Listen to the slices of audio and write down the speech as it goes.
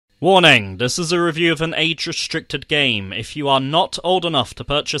Warning, this is a review of an age-restricted game. If you are not old enough to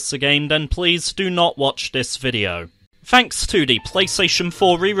purchase the game, then please do not watch this video. Thanks to the PlayStation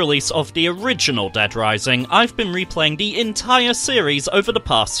 4 re-release of the original Dead Rising, I've been replaying the entire series over the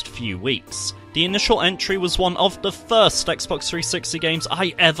past few weeks. The initial entry was one of the first Xbox 360 games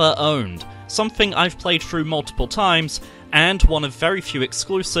I ever owned, something I've played through multiple times, and one of very few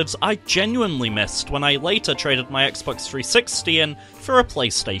exclusives I genuinely missed when I later traded my Xbox 360 in for a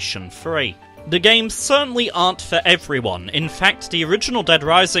PlayStation 3. The games certainly aren't for everyone. In fact, the original Dead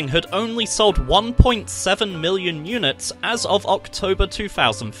Rising had only sold 1.7 million units as of October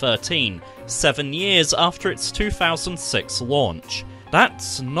 2013, 7 years after its 2006 launch.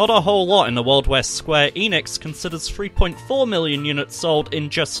 That's not a whole lot in a world where Square Enix considers 3.4 million units sold in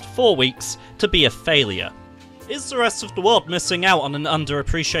just 4 weeks to be a failure. Is the rest of the world missing out on an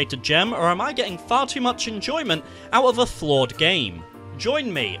underappreciated gem, or am I getting far too much enjoyment out of a flawed game?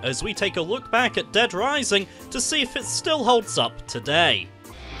 Join me as we take a look back at Dead Rising to see if it still holds up today.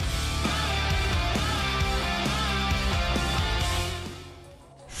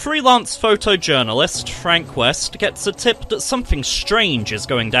 Freelance photojournalist Frank West gets a tip that something strange is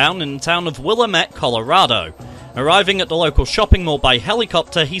going down in the town of Willamette, Colorado. Arriving at the local shopping mall by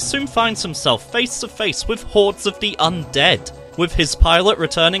helicopter, he soon finds himself face to face with hordes of the undead. With his pilot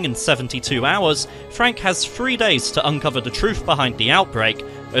returning in 72 hours, Frank has 3 days to uncover the truth behind the outbreak,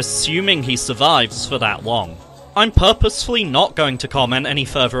 assuming he survives for that long. I'm purposefully not going to comment any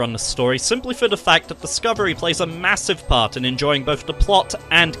further on the story, simply for the fact that Discovery plays a massive part in enjoying both the plot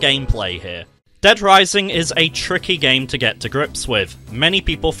and gameplay here. Dead Rising is a tricky game to get to grips with. Many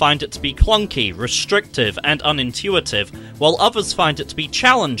people find it to be clunky, restrictive, and unintuitive, while others find it to be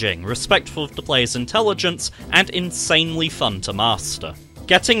challenging, respectful of the player's intelligence, and insanely fun to master.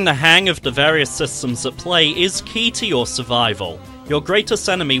 Getting the hang of the various systems at play is key to your survival. Your greatest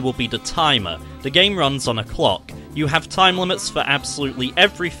enemy will be the timer. The game runs on a clock. You have time limits for absolutely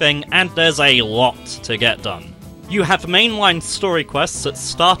everything, and there's a lot to get done. You have mainline story quests that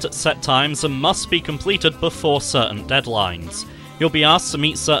start at set times and must be completed before certain deadlines. You'll be asked to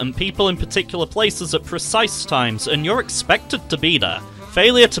meet certain people in particular places at precise times, and you're expected to be there.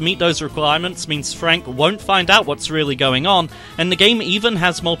 Failure to meet those requirements means Frank won't find out what's really going on, and the game even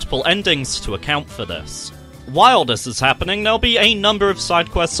has multiple endings to account for this. While this is happening, there'll be a number of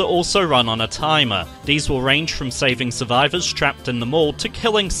side quests that also run on a timer. These will range from saving survivors trapped in the mall to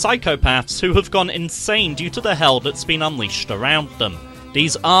killing psychopaths who have gone insane due to the hell that's been unleashed around them.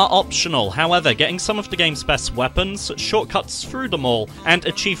 These are optional, however, getting some of the game's best weapons, shortcuts through the mall, and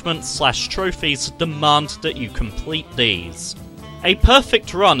achievements/trophies demand that you complete these. A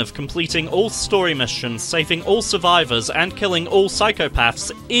perfect run of completing all story missions, saving all survivors, and killing all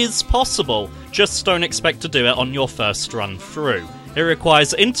psychopaths is possible, just don't expect to do it on your first run through. It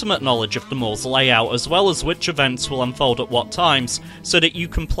requires intimate knowledge of the mall's layout as well as which events will unfold at what times, so that you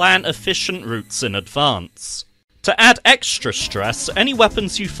can plan efficient routes in advance. To add extra stress, any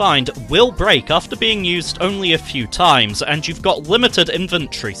weapons you find will break after being used only a few times, and you've got limited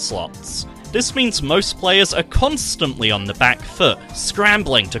inventory slots. This means most players are constantly on the back foot,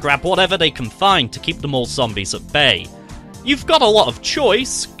 scrambling to grab whatever they can find to keep the mall's zombies at bay. You've got a lot of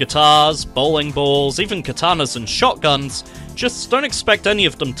choice: guitars, bowling balls, even katanas and shotguns, just don't expect any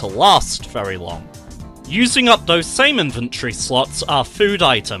of them to last very long. Using up those same inventory slots are food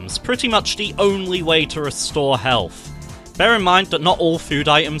items, pretty much the only way to restore health. Bear in mind that not all food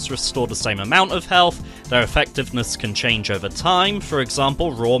items restore the same amount of health, their effectiveness can change over time, for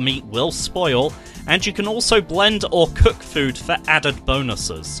example raw meat will spoil, and you can also blend or cook food for added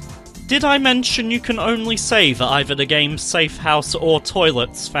bonuses. Did I mention you can only save at either the game's safe house or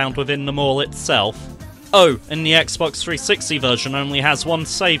toilets found within the mall itself? Oh, and the Xbox 360 version only has one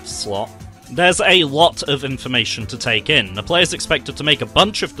save slot. There's a lot of information to take in. The player's expected to make a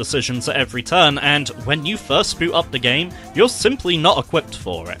bunch of decisions at every turn, and when you first boot up the game, you're simply not equipped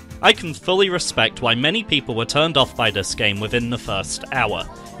for it. I can fully respect why many people were turned off by this game within the first hour.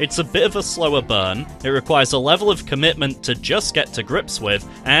 It's a bit of a slower burn, it requires a level of commitment to just get to grips with,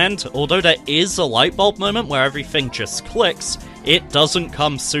 and although there is a light bulb moment where everything just clicks, it doesn't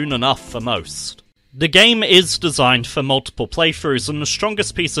come soon enough for most. The game is designed for multiple playthroughs, and the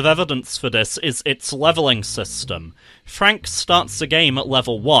strongest piece of evidence for this is its leveling system. Frank starts the game at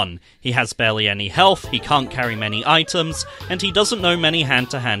level 1. He has barely any health, he can't carry many items, and he doesn't know many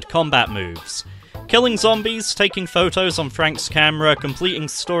hand-to-hand combat moves. Killing zombies, taking photos on Frank's camera, completing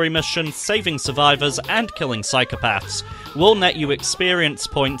story missions, saving survivors, and killing psychopaths will net you experience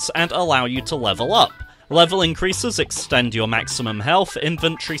points and allow you to level up. Level increases extend your maximum health,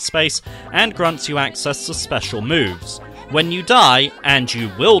 inventory space, and grants you access to special moves. When you die, and you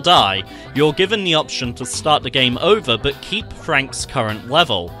will die, you're given the option to start the game over but keep Frank's current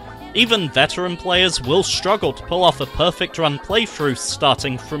level. Even veteran players will struggle to pull off a perfect run playthrough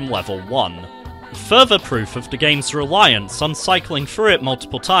starting from level 1. Further proof of the game's reliance on cycling through it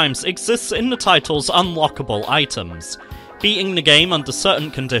multiple times exists in the title's unlockable items. Beating the game under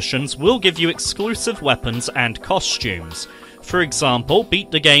certain conditions will give you exclusive weapons and costumes. For example,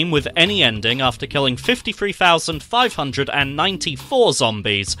 beat the game with any ending after killing 53,594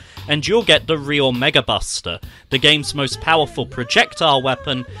 zombies, and you'll get the real Mega Buster, the game's most powerful projectile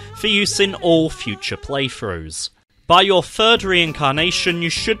weapon, for use in all future playthroughs. By your third reincarnation, you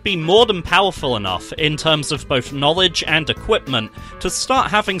should be more than powerful enough, in terms of both knowledge and equipment, to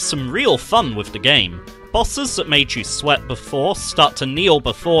start having some real fun with the game. Bosses that made you sweat before start to kneel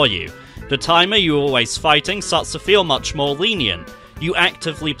before you. The timer you were always fighting starts to feel much more lenient. You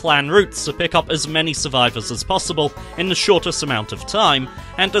actively plan routes to pick up as many survivors as possible in the shortest amount of time,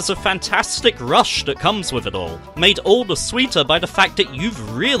 and there's a fantastic rush that comes with it all, made all the sweeter by the fact that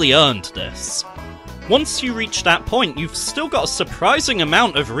you've really earned this. Once you reach that point, you've still got a surprising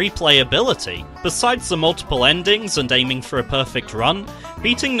amount of replayability. Besides the multiple endings and aiming for a perfect run,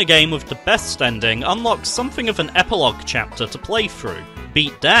 beating the game with the best ending unlocks something of an epilogue chapter to play through.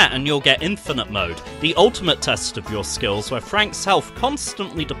 Beat that and you'll get Infinite Mode, the ultimate test of your skills where Frank's health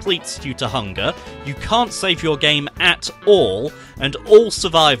constantly depletes due to hunger, you can't save your game at all, and all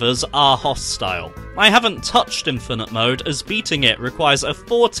survivors are hostile. I haven't touched Infinite Mode as beating it requires a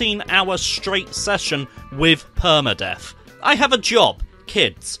 14-hour straight session with permadeath. I have a job,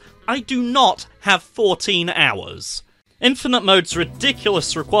 kids. I do not have 14 hours. Infinite Mode's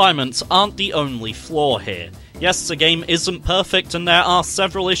ridiculous requirements aren't the only flaw here. Yes, the game isn't perfect and there are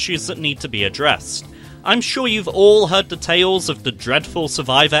several issues that need to be addressed. I'm sure you've all heard the tales of the dreadful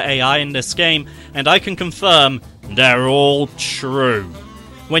survivor AI in this game, and I can confirm they're all true.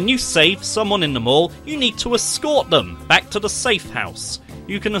 When you save someone in the mall, you need to escort them back to the safe house.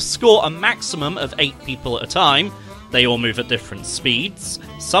 You can escort a maximum of 8 people at a time. They all move at different speeds,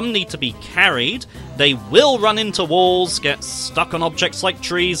 some need to be carried, they will run into walls, get stuck on objects like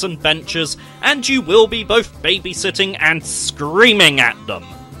trees and benches, and you will be both babysitting and screaming at them.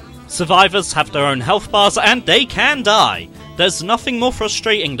 Survivors have their own health bars and they can die. There's nothing more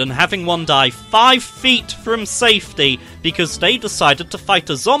frustrating than having one die 5 feet from safety because they decided to fight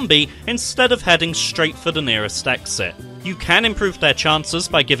a zombie instead of heading straight for the nearest exit. You can improve their chances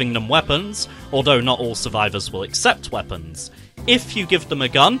by giving them weapons, although not all survivors will accept weapons. If you give them a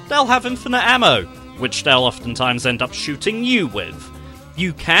gun, they'll have infinite ammo, which they'll oftentimes end up shooting you with.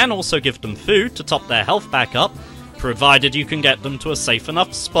 You can also give them food to top their health back up, provided you can get them to a safe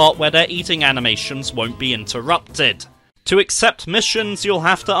enough spot where their eating animations won't be interrupted. To accept missions, you'll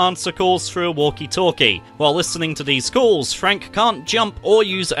have to answer calls through a walkie-talkie. While listening to these calls, Frank can't jump or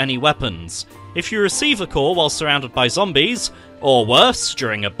use any weapons. If you receive a call while surrounded by zombies, or worse,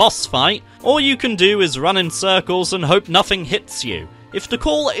 during a boss fight, all you can do is run in circles and hope nothing hits you. If the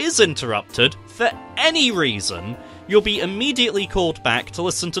call is interrupted, for any reason, you'll be immediately called back to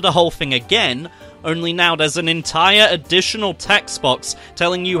listen to the whole thing again, only now there's an entire additional text box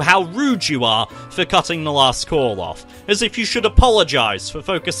telling you how rude you are for cutting the last call off, as if you should apologise for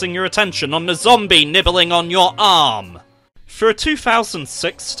focusing your attention on the zombie nibbling on your arm. For a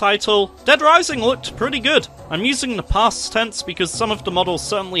 2006 title, Dead Rising looked pretty good. I'm using the past tense because some of the models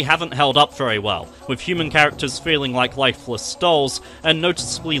certainly haven't held up very well, with human characters feeling like lifeless dolls, and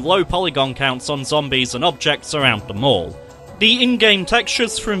noticeably low polygon counts on zombies and objects around the mall. The in-game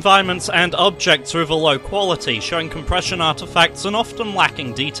textures for environments and objects are of a low quality, showing compression artifacts and often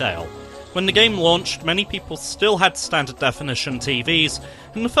lacking detail. When the game launched, many people still had standard definition TVs,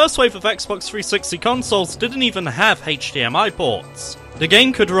 and the first wave of Xbox 360 consoles didn't even have HDMI ports. The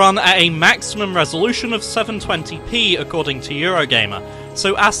game could run at a maximum resolution of 720p according to Eurogamer,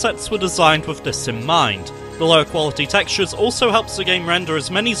 so assets were designed with this in mind. The lower quality textures also helps the game render as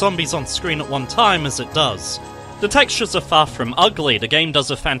many zombies on screen at one time as it does. The textures are far from ugly, the game does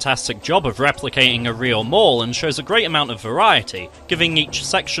a fantastic job of replicating a real mall and shows a great amount of variety, giving each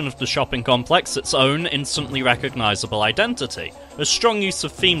section of the shopping complex its own instantly recognisable identity. A strong use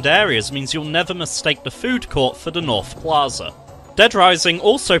of themed areas means you'll never mistake the food court for the North Plaza. Dead Rising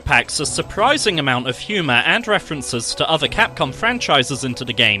also packs a surprising amount of humour and references to other Capcom franchises into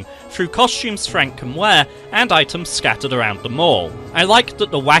the game, through costumes Frank can wear and items scattered around the mall. I like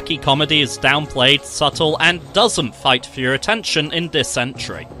that the wacky comedy is downplayed, subtle, and doesn't fight for your attention in this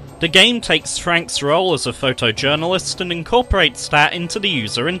entry. The game takes Frank's role as a photojournalist and incorporates that into the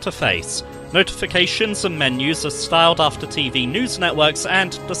user interface. Notifications and menus are styled after TV news networks,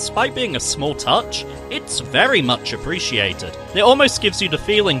 and despite being a small touch, it's very much appreciated. It almost gives you the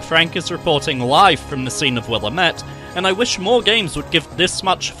feeling Frank is reporting live from the scene of Willamette, and I wish more games would give this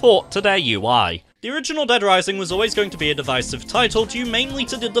much thought to their UI. The original Dead Rising was always going to be a divisive title due mainly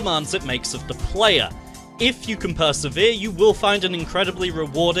to the demands it makes of the player. If you can persevere, you will find an incredibly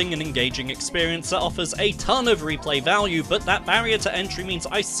rewarding and engaging experience that offers a ton of replay value, but that barrier to entry means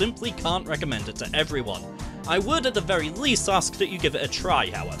I simply can't recommend it to everyone. I would at the very least ask that you give it a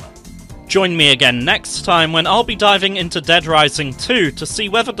try, however. Join me again next time when I'll be diving into Dead Rising 2 to see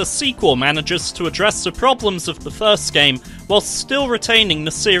whether the sequel manages to address the problems of the first game while still retaining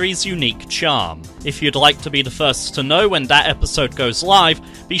the series' unique charm. If you'd like to be the first to know when that episode goes live,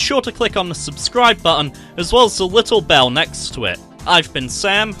 be sure to click on the subscribe button as well as the little bell next to it. I've been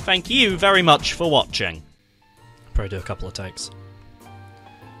Sam, thank you very much for watching. Probably do a couple of takes.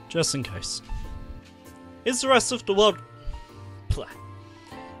 Just in case. Is the rest of the world...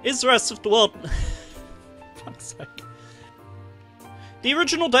 Is the rest of the world... Fuck's sake. The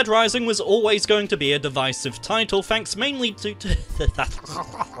original Dead Rising was always going to be a divisive title, thanks mainly to...